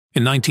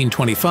In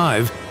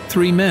 1925,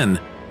 three men,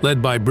 led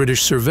by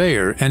British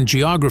surveyor and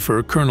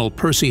geographer Colonel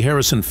Percy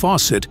Harrison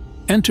Fawcett,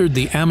 entered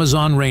the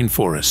Amazon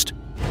rainforest.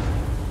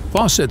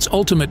 Fawcett's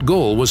ultimate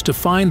goal was to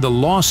find the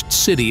lost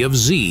city of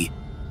Z,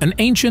 an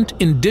ancient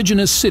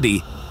indigenous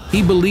city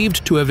he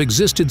believed to have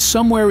existed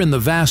somewhere in the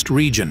vast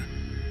region,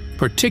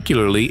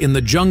 particularly in the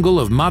jungle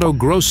of Mato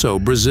Grosso,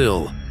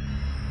 Brazil.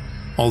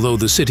 Although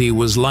the city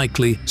was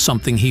likely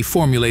something he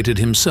formulated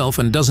himself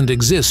and doesn't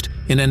exist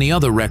in any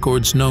other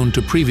records known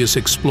to previous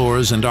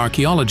explorers and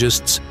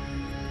archaeologists,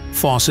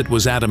 Fawcett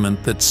was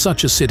adamant that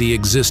such a city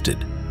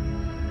existed.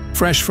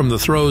 Fresh from the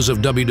throes of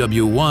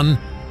WW1,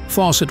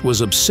 Fawcett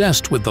was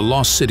obsessed with the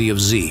lost city of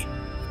Z,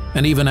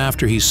 and even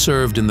after he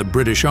served in the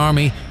British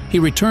Army, he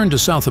returned to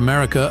South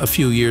America a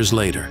few years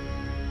later.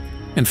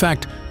 In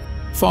fact,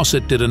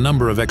 Fawcett did a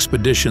number of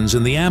expeditions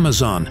in the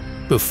Amazon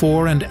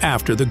before and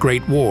after the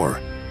Great War,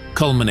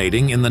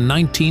 culminating in the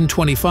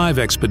 1925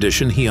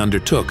 expedition he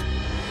undertook.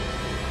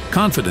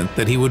 Confident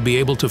that he would be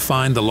able to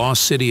find the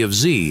lost city of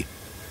Z,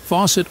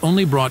 Fawcett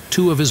only brought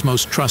two of his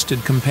most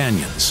trusted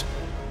companions,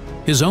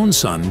 his own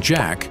son,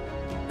 Jack,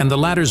 and the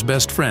latter's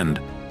best friend,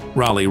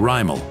 Raleigh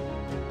Rymel.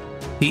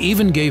 He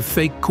even gave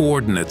fake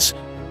coordinates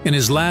in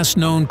his last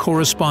known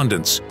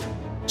correspondence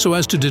so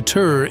as to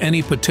deter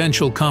any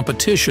potential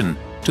competition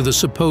to the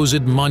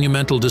supposed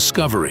monumental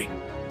discovery.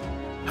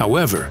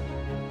 However,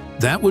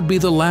 that would be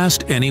the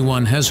last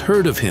anyone has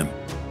heard of him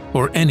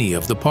or any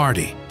of the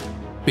party,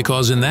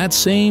 because in that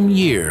same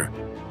year,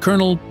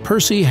 Colonel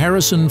Percy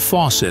Harrison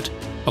Fawcett,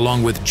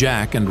 along with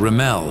Jack and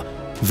Rymel,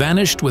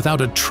 vanished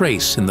without a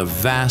trace in the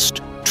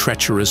vast,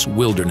 treacherous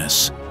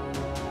wilderness.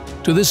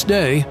 To this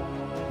day,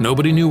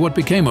 nobody knew what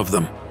became of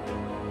them.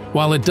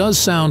 While it does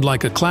sound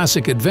like a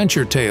classic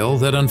adventure tale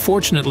that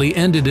unfortunately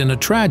ended in a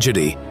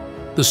tragedy,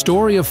 the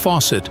story of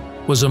Fawcett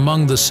was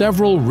among the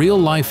several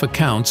real-life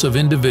accounts of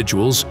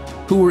individuals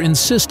who were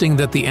insisting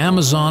that the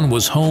Amazon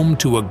was home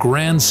to a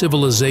grand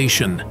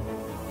civilization.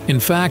 In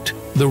fact,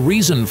 the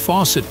reason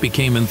Fawcett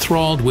became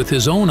enthralled with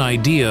his own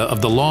idea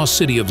of the lost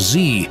city of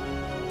Z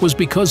was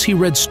because he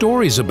read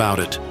stories about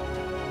it.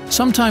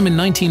 Sometime in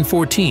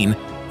 1914,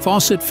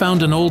 Fawcett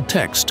found an old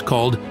text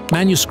called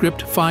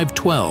Manuscript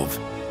 512.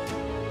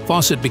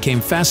 Fawcett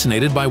became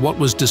fascinated by what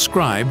was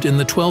described in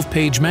the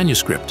 12-page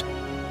manuscript.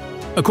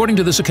 According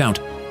to this account,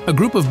 a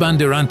group of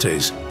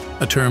bandeirantes,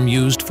 a term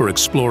used for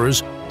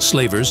explorers,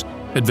 slavers,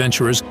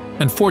 adventurers,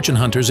 and fortune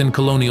hunters in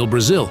colonial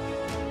Brazil,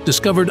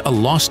 discovered a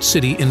lost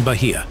city in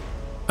Bahia,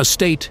 a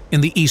state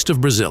in the east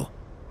of Brazil.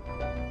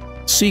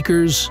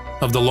 Seekers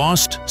of the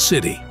lost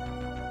city.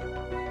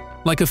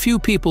 Like a few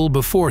people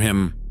before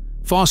him,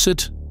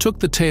 Fawcett took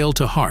the tale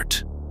to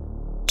heart.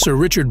 Sir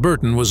Richard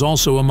Burton was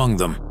also among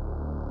them.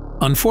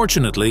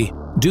 Unfortunately,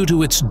 due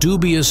to its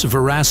dubious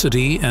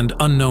veracity and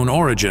unknown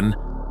origin,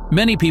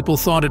 many people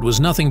thought it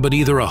was nothing but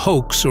either a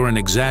hoax or an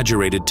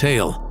exaggerated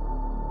tale.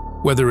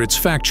 Whether it's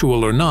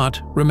factual or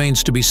not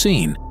remains to be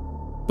seen,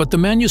 but the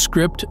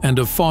manuscript and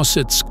of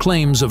Fawcett's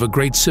claims of a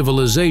great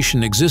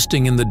civilization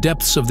existing in the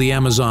depths of the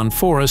Amazon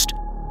forest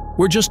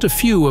were just a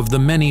few of the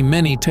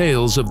many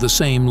tales of the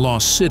same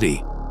lost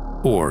city,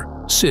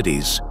 or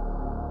cities.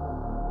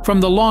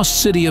 From the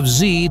lost city of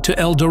Z to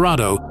El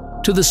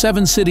Dorado to the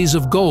 7 cities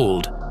of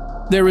gold,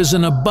 there is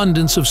an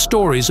abundance of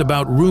stories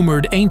about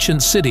rumored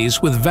ancient cities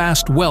with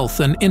vast wealth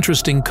and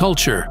interesting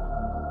culture.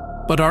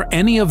 But are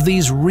any of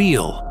these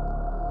real?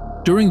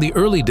 During the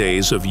early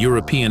days of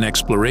European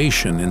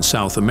exploration in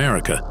South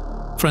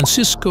America,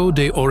 Francisco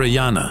de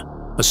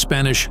Orellana, a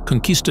Spanish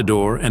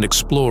conquistador and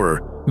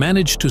explorer,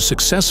 managed to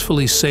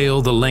successfully sail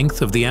the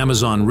length of the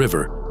Amazon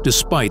River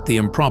despite the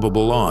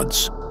improbable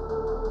odds.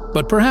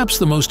 But perhaps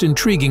the most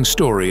intriguing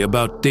story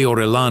about de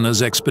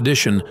Orellana's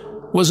expedition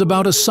was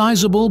about a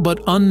sizable but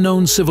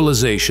unknown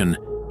civilization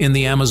in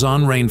the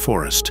Amazon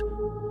rainforest.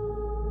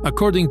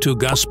 According to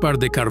Gaspar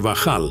de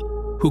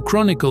Carvajal, who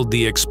chronicled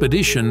the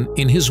expedition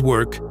in his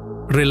work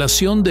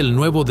Relación del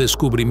Nuevo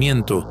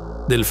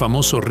Descubrimiento del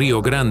famoso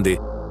Río Grande,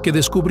 que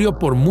descubrió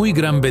por muy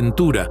gran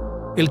ventura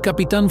el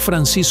capitán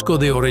Francisco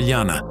de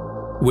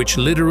Orellana, which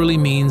literally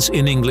means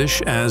in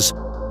English as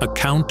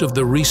account of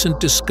the recent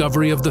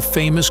discovery of the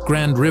famous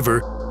Grand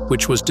River,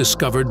 which was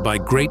discovered by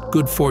great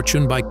good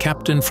fortune by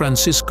Captain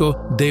Francisco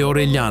de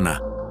Orellana.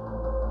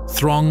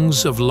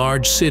 Throngs of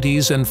large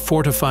cities and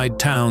fortified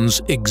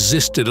towns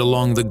existed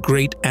along the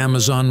great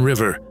Amazon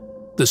River.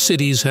 The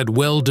cities had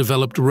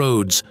well-developed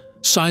roads,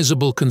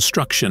 sizable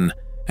construction,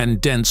 and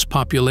dense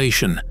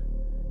population.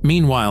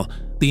 Meanwhile,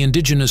 the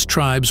indigenous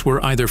tribes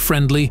were either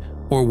friendly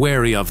or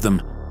wary of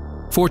them.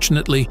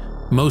 Fortunately,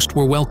 most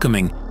were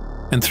welcoming,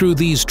 and through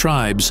these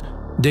tribes,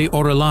 de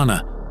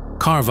Orellana,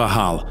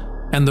 Carvajal,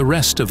 and the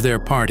rest of their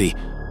party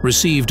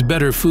received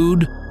better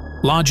food,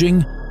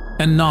 lodging,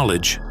 and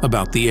knowledge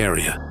about the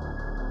area.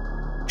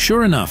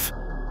 Sure enough,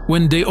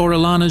 when de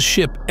Orellana's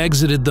ship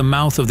exited the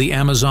mouth of the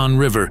Amazon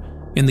River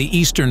in the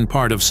eastern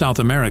part of South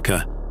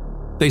America,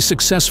 they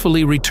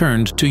successfully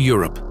returned to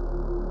Europe.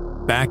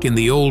 Back in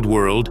the Old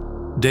World,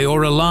 de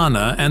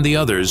Orellana and the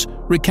others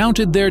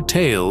recounted their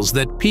tales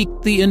that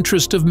piqued the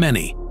interest of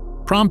many,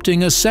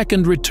 prompting a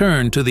second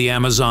return to the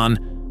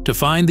Amazon to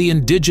find the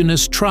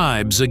indigenous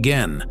tribes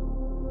again.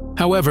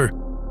 However,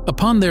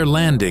 upon their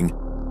landing,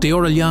 de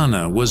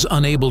Orellana was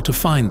unable to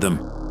find them.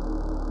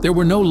 There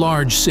were no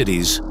large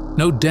cities,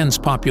 no dense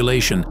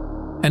population,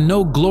 and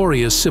no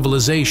glorious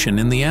civilization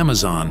in the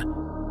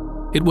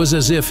Amazon. It was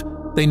as if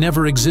they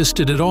never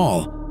existed at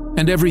all,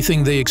 and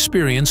everything they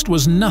experienced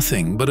was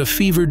nothing but a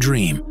fever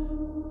dream.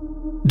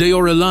 De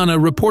Orellana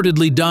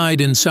reportedly died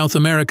in South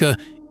America,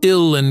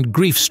 ill and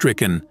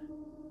grief-stricken.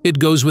 It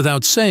goes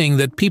without saying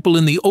that people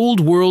in the Old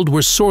World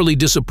were sorely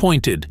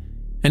disappointed,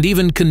 and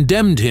even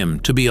condemned him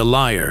to be a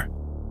liar.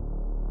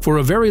 For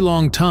a very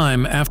long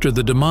time after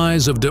the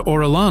demise of de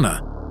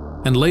Orellana,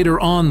 and later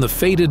on the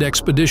fated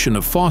expedition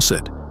of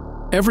Fawcett,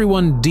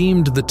 everyone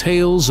deemed the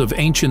tales of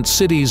ancient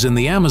cities in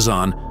the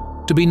Amazon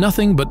to be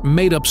nothing but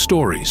made-up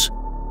stories.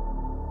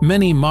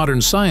 Many modern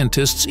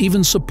scientists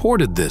even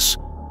supported this,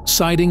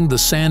 citing the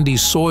sandy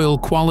soil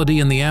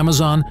quality in the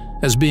Amazon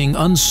as being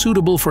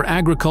unsuitable for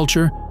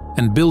agriculture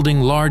and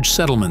building large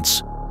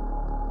settlements.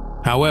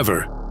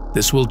 However,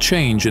 this will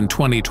change in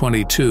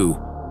 2022,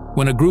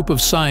 when a group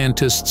of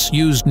scientists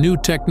used new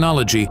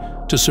technology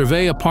to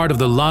survey a part of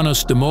the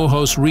Llanos de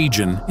Mojos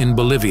region in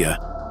Bolivia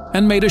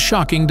and made a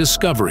shocking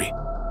discovery.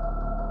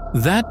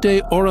 That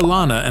de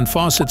Orellana and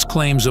Fawcett's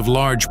claims of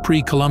large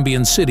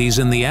pre-Columbian cities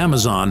in the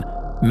Amazon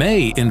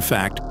may, in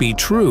fact, be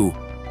true.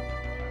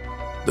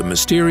 The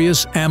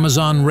mysterious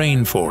Amazon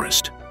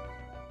rainforest.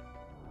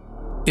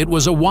 It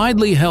was a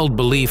widely held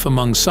belief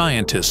among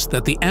scientists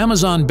that the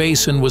Amazon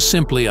basin was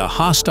simply a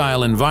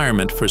hostile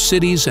environment for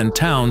cities and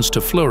towns to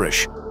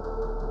flourish.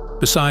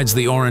 Besides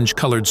the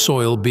orange-colored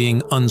soil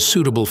being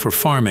unsuitable for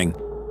farming,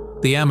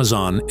 the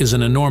Amazon is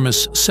an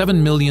enormous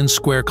 7 million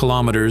square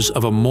kilometers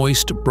of a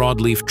moist,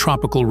 broadleaf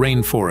tropical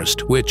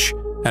rainforest which,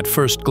 at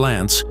first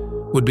glance,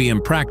 would be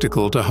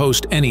impractical to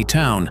host any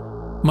town,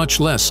 much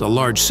less a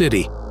large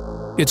city.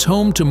 It's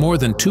home to more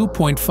than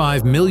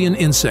 2.5 million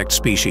insect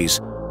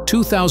species,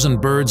 2,000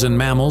 birds and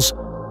mammals,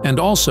 and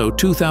also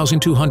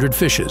 2,200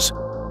 fishes.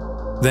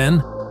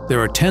 Then, there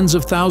are tens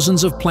of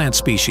thousands of plant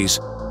species,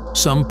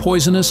 some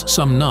poisonous,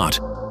 some not,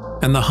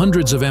 and the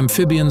hundreds of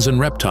amphibians and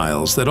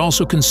reptiles that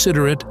also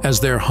consider it as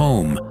their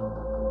home.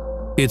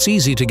 It's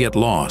easy to get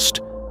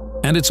lost,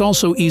 and it's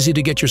also easy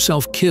to get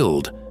yourself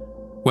killed,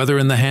 whether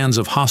in the hands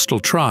of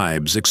hostile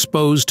tribes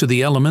exposed to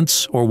the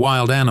elements or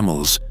wild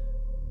animals.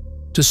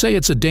 To say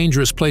it's a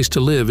dangerous place to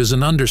live is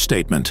an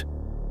understatement.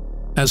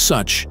 As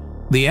such,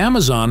 the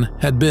Amazon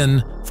had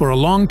been, for a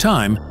long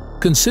time,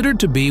 considered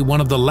to be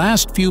one of the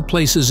last few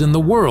places in the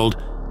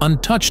world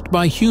untouched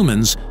by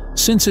humans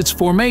since its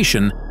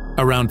formation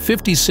around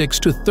 56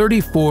 to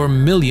 34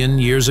 million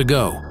years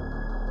ago.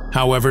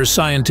 However,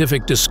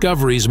 scientific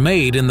discoveries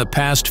made in the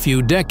past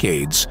few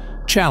decades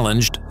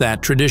challenged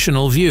that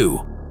traditional view.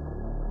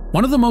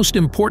 One of the most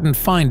important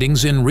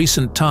findings in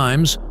recent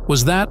times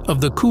was that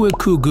of the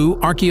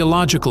Cuicugu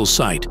archaeological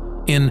site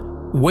in,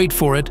 wait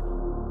for it,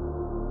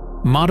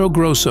 Mato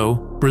Grosso,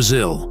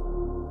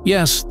 Brazil.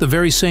 Yes, the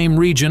very same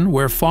region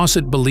where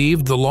Fawcett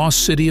believed the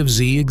lost city of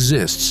Z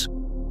exists.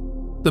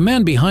 The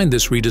man behind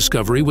this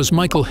rediscovery was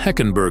Michael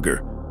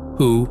Heckenberger,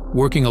 who,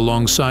 working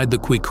alongside the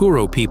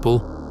Quicuro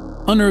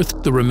people,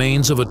 unearthed the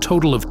remains of a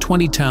total of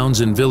 20 towns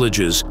and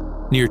villages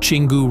near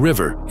Chingu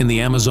River in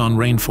the Amazon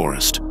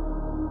rainforest.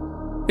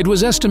 It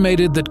was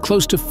estimated that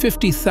close to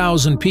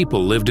 50,000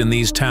 people lived in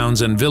these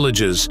towns and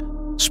villages,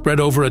 spread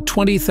over a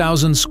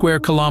 20,000 square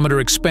kilometer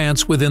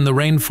expanse within the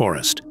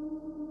rainforest.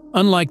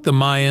 Unlike the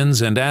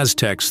Mayans and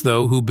Aztecs,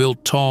 though, who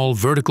built tall,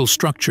 vertical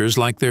structures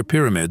like their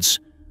pyramids,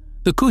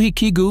 the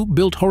Cuicugu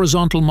built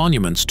horizontal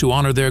monuments to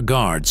honor their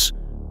gods,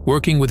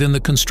 working within the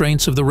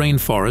constraints of the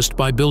rainforest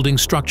by building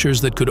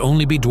structures that could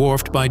only be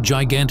dwarfed by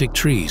gigantic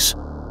trees.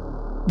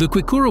 The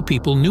Quicuro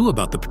people knew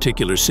about the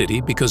particular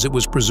city because it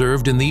was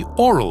preserved in the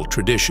oral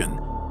tradition,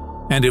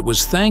 and it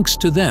was thanks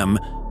to them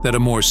that a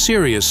more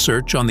serious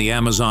search on the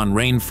Amazon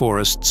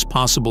rainforest's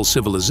possible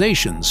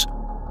civilizations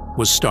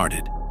was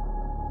started.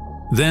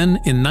 Then,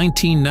 in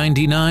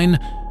 1999,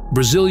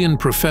 Brazilian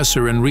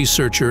professor and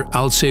researcher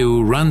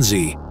Alceu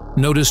Ranzi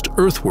noticed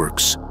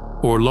earthworks,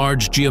 or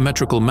large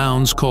geometrical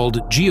mounds called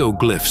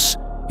geoglyphs,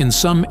 in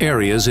some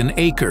areas in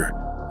Acre,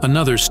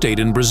 another state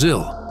in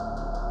Brazil.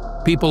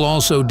 People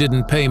also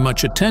didn't pay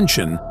much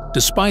attention,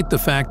 despite the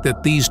fact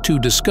that these two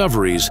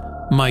discoveries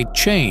might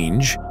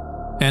change,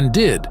 and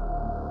did,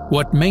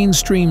 what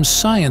mainstream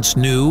science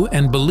knew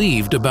and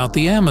believed about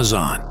the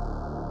Amazon.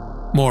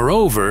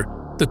 Moreover,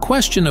 the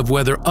question of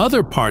whether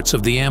other parts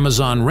of the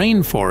Amazon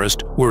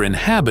rainforest were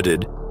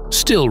inhabited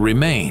still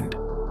remained.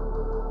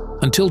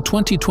 Until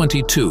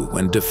 2022,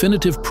 when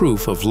definitive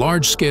proof of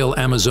large-scale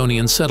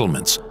Amazonian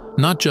settlements,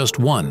 not just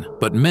one,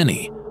 but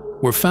many,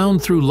 were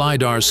found through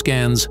LiDAR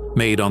scans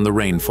made on the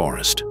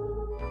rainforest.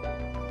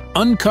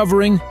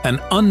 Uncovering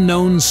an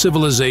unknown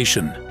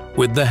civilization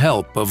with the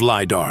help of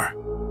LiDAR.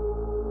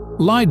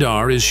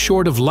 LiDAR is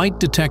short of light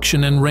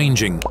detection and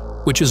ranging,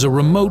 which is a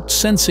remote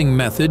sensing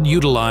method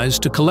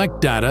utilized to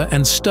collect data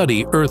and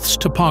study Earth's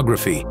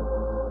topography.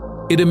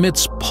 It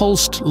emits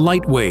pulsed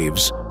light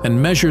waves,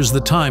 and measures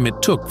the time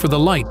it took for the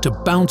light to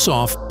bounce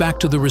off back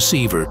to the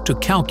receiver to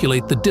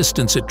calculate the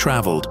distance it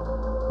traveled.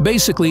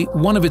 Basically,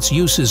 one of its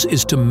uses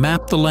is to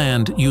map the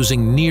land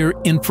using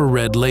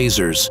near-infrared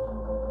lasers.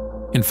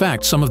 In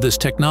fact, some of this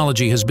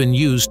technology has been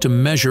used to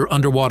measure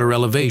underwater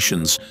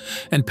elevations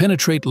and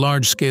penetrate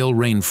large-scale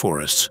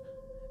rainforests.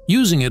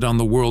 Using it on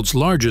the world's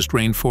largest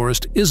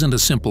rainforest isn't a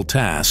simple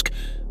task,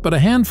 but a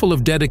handful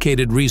of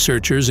dedicated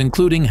researchers,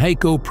 including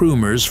Heiko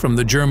Prumers from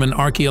the German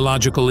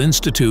Archaeological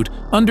Institute,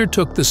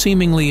 undertook the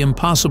seemingly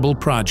impossible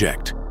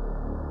project.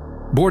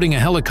 Boarding a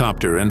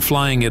helicopter and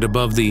flying it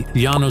above the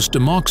Llanos de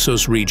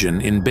Moxos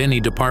region in Beni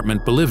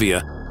Department,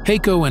 Bolivia,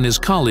 Heiko and his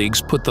colleagues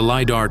put the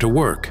LiDAR to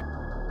work.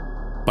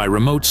 By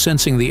remote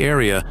sensing the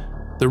area,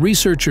 the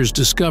researchers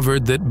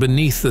discovered that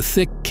beneath the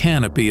thick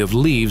canopy of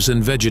leaves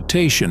and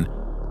vegetation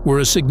were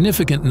a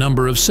significant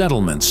number of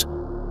settlements,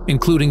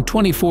 including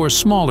 24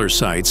 smaller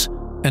sites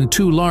and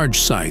 2 large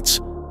sites,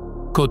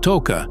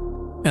 Kotoka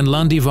and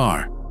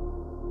Landivar.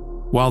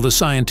 While the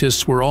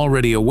scientists were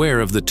already aware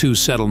of the 2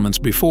 settlements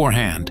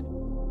beforehand,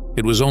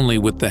 it was only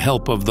with the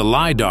help of the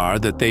LiDAR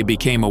that they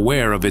became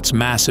aware of its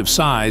massive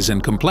size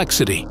and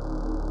complexity.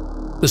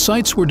 The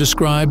sites were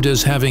described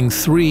as having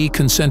 3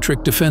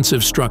 concentric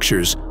defensive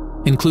structures,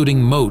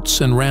 including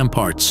moats and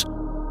ramparts.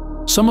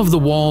 Some of the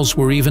walls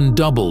were even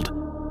doubled,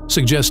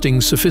 suggesting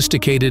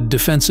sophisticated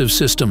defensive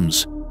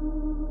systems.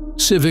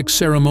 Civic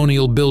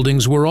ceremonial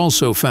buildings were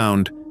also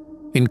found,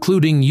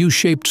 including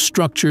U-shaped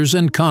structures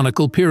and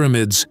conical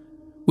pyramids,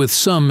 with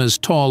some as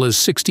tall as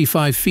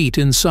 65 feet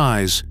in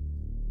size.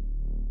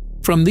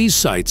 From these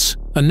sites,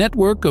 a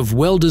network of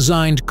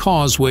well-designed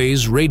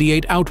causeways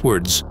radiate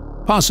outwards,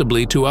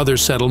 possibly to other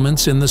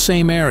settlements in the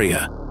same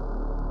area.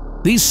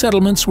 These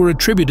settlements were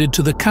attributed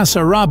to the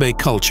Kasarabe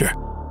culture,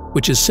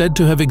 which is said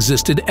to have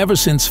existed ever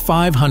since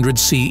 500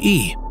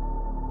 CE.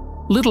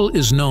 Little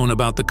is known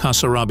about the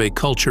Kasarabe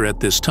culture at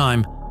this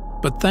time,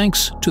 but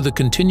thanks to the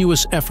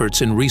continuous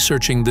efforts in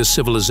researching this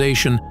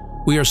civilization,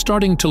 we are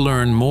starting to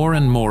learn more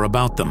and more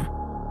about them.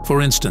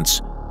 For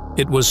instance,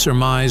 it was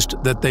surmised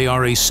that they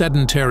are a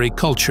sedentary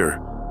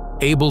culture,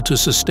 able to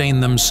sustain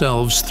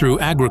themselves through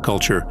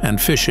agriculture and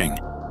fishing.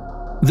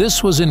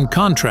 This was in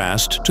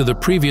contrast to the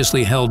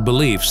previously held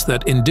beliefs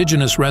that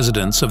indigenous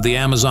residents of the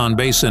Amazon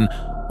basin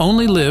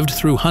only lived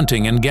through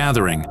hunting and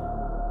gathering.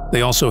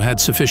 They also had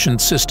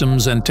sufficient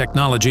systems and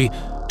technology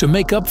to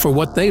make up for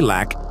what they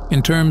lack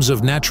in terms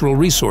of natural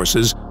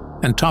resources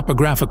and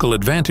topographical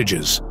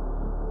advantages.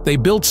 They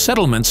built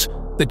settlements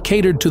that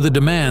catered to the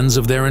demands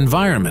of their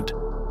environment.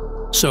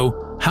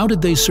 So, how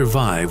did they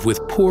survive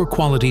with poor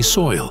quality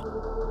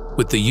soil?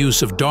 With the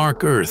use of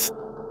dark earth,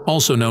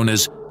 also known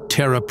as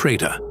terra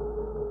preta.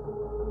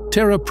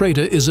 Terra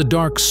preta is a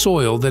dark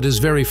soil that is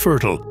very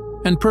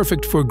fertile and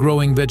perfect for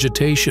growing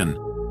vegetation.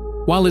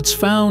 While it's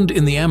found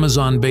in the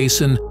Amazon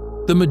basin,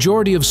 the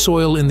majority of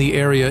soil in the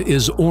area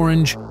is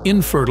orange,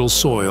 infertile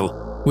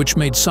soil, which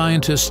made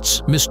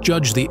scientists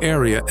misjudge the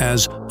area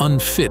as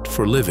unfit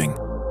for living.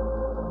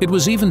 It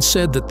was even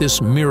said that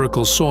this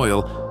miracle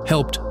soil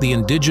helped the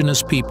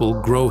indigenous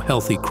people grow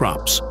healthy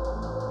crops.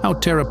 How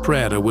terra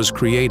preta was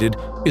created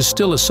is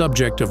still a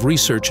subject of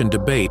research and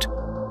debate,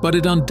 but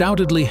it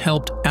undoubtedly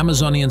helped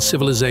Amazonian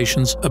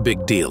civilizations a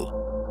big deal.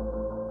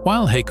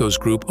 While Heiko's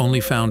group only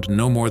found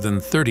no more than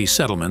 30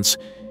 settlements,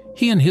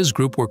 he and his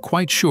group were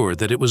quite sure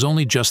that it was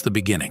only just the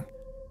beginning.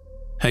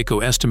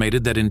 Heiko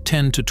estimated that in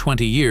 10 to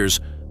 20 years,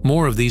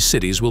 more of these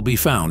cities will be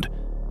found,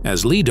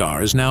 as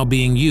LiDAR is now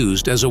being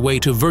used as a way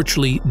to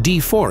virtually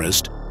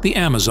deforest the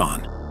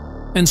Amazon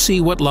and see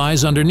what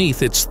lies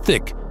underneath its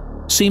thick,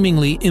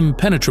 seemingly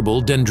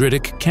impenetrable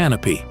dendritic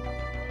canopy.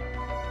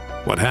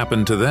 What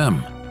happened to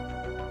them?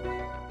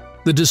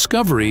 The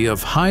discovery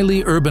of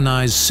highly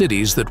urbanized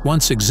cities that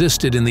once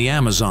existed in the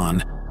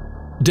Amazon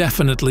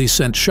definitely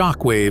sent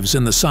shockwaves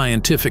in the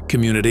scientific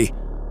community,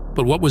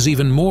 but what was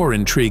even more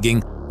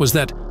intriguing was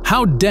that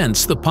how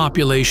dense the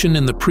population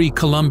in the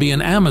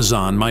pre-Columbian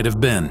Amazon might have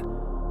been.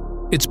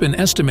 It's been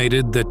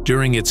estimated that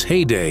during its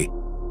heyday,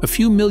 a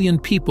few million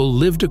people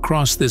lived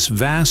across this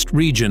vast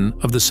region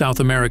of the South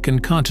American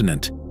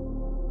continent,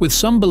 with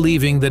some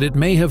believing that it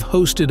may have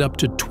hosted up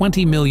to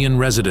 20 million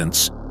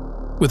residents,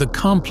 with a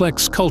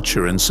complex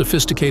culture and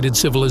sophisticated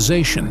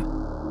civilization.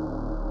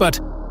 But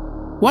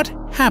what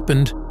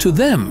happened to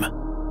them?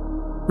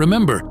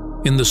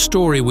 Remember, in the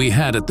story we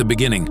had at the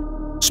beginning,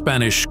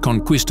 Spanish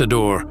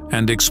conquistador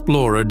and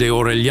explorer de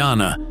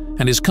Orellana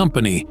and his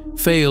company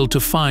failed to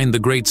find the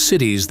great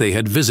cities they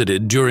had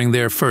visited during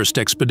their first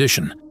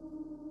expedition.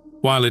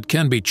 While it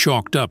can be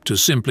chalked up to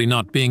simply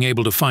not being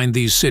able to find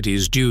these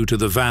cities due to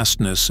the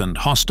vastness and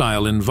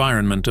hostile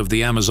environment of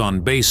the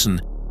Amazon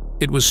basin,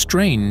 it was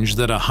strange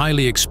that a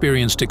highly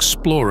experienced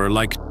explorer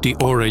like de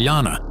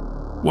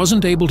Orellana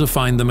wasn't able to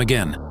find them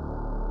again.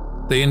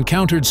 They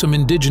encountered some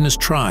indigenous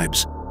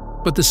tribes,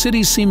 but the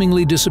cities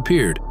seemingly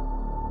disappeared.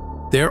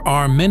 There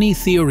are many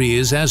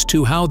theories as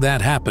to how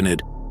that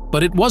happened,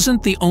 but it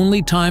wasn't the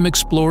only time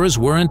explorers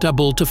weren't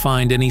able to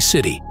find any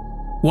city.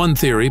 One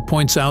theory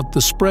points out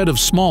the spread of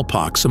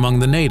smallpox among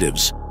the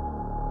natives.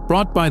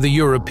 Brought by the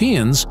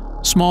Europeans,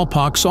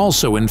 smallpox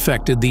also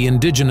infected the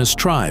indigenous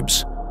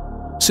tribes.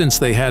 Since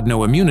they had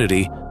no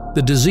immunity,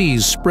 the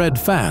disease spread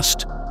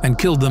fast and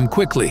killed them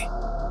quickly.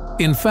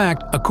 In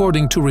fact,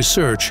 according to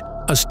research,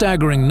 a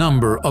staggering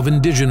number of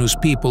indigenous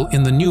people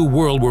in the New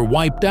World were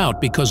wiped out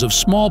because of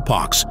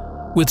smallpox,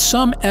 with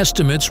some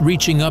estimates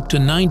reaching up to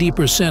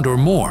 90% or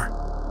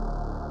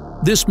more.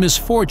 This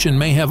misfortune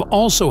may have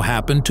also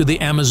happened to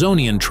the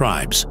Amazonian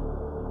tribes.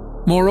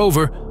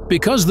 Moreover,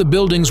 because the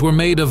buildings were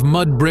made of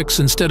mud bricks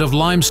instead of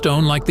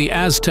limestone like the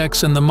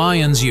Aztecs and the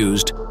Mayans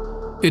used,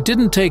 it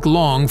didn't take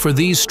long for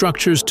these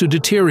structures to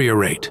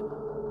deteriorate.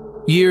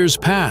 Years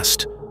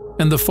passed,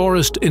 and the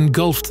forest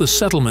engulfed the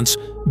settlements,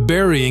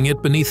 burying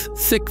it beneath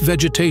thick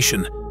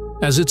vegetation,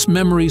 as its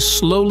memories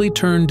slowly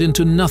turned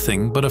into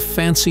nothing but a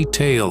fancy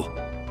tale.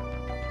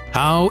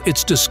 How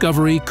its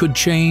discovery could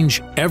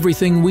change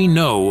everything we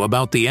know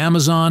about the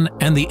Amazon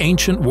and the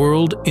ancient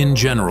world in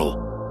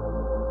general.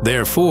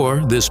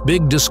 Therefore, this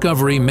big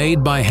discovery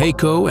made by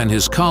Heiko and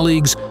his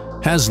colleagues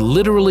has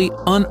literally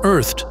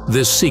unearthed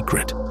this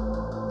secret.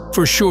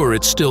 For sure,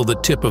 it's still the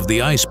tip of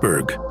the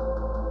iceberg.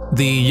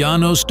 The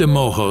Llanos de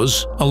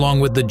Mojos,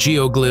 along with the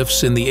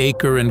geoglyphs in the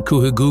Acre and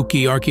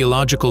Kuhiguki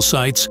archaeological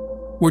sites,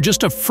 were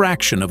just a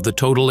fraction of the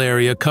total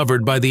area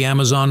covered by the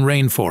Amazon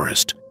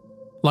rainforest.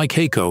 Like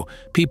Heiko,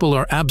 people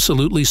are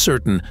absolutely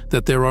certain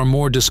that there are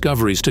more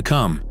discoveries to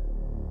come.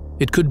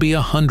 It could be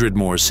 100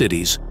 more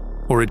cities,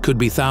 or it could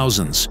be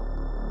thousands.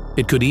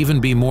 It could even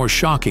be more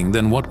shocking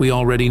than what we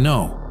already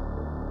know.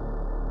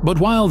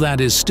 But while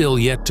that is still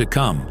yet to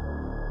come,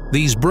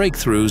 these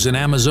breakthroughs in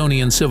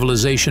Amazonian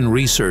civilization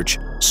research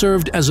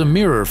served as a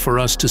mirror for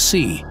us to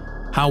see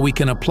how we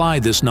can apply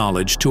this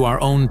knowledge to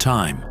our own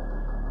time.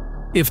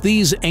 If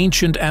these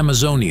ancient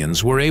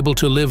Amazonians were able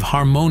to live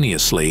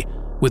harmoniously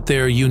with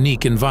their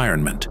unique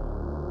environment,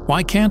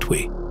 why can't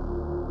we?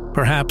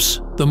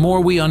 Perhaps the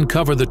more we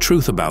uncover the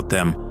truth about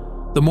them,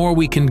 the more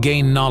we can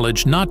gain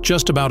knowledge not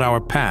just about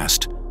our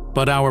past,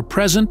 but our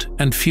present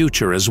and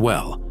future as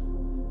well.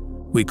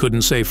 We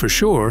couldn't say for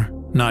sure,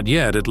 not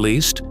yet at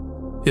least,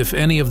 if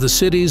any of the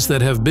cities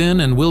that have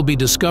been and will be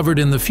discovered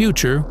in the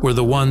future were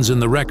the ones in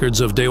the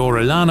records of De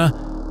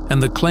Orellana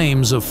and the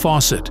claims of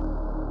Fawcett.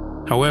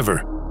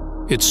 However,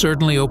 it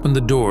certainly opened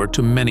the door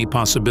to many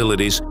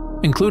possibilities,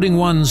 including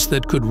ones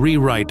that could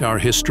rewrite our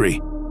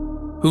history.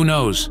 Who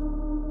knows?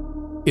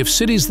 If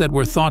cities that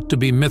were thought to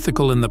be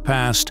mythical in the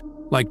past,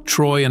 like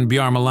Troy and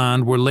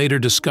Bjarmeland, were later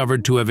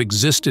discovered to have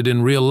existed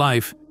in real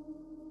life,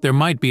 there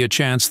might be a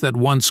chance that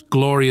once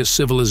glorious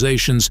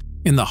civilizations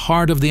in the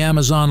heart of the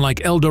Amazon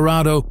like El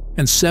Dorado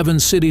and 7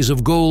 cities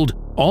of gold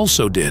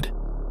also did.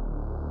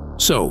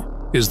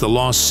 So, is the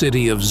lost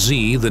city of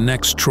Z the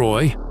next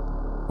Troy?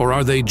 Or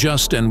are they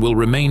just, and will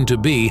remain to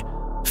be,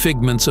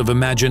 figments of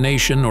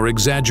imagination or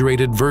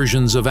exaggerated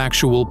versions of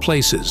actual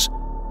places?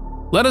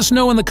 Let us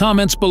know in the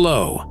comments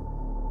below.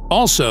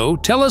 Also,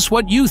 tell us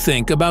what you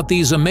think about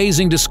these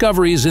amazing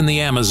discoveries in the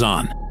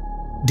Amazon.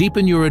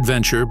 Deepen your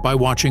adventure by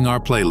watching our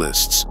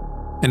playlists.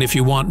 And if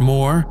you want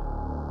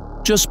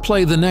more, just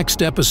play the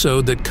next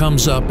episode that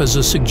comes up as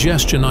a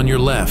suggestion on your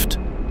left.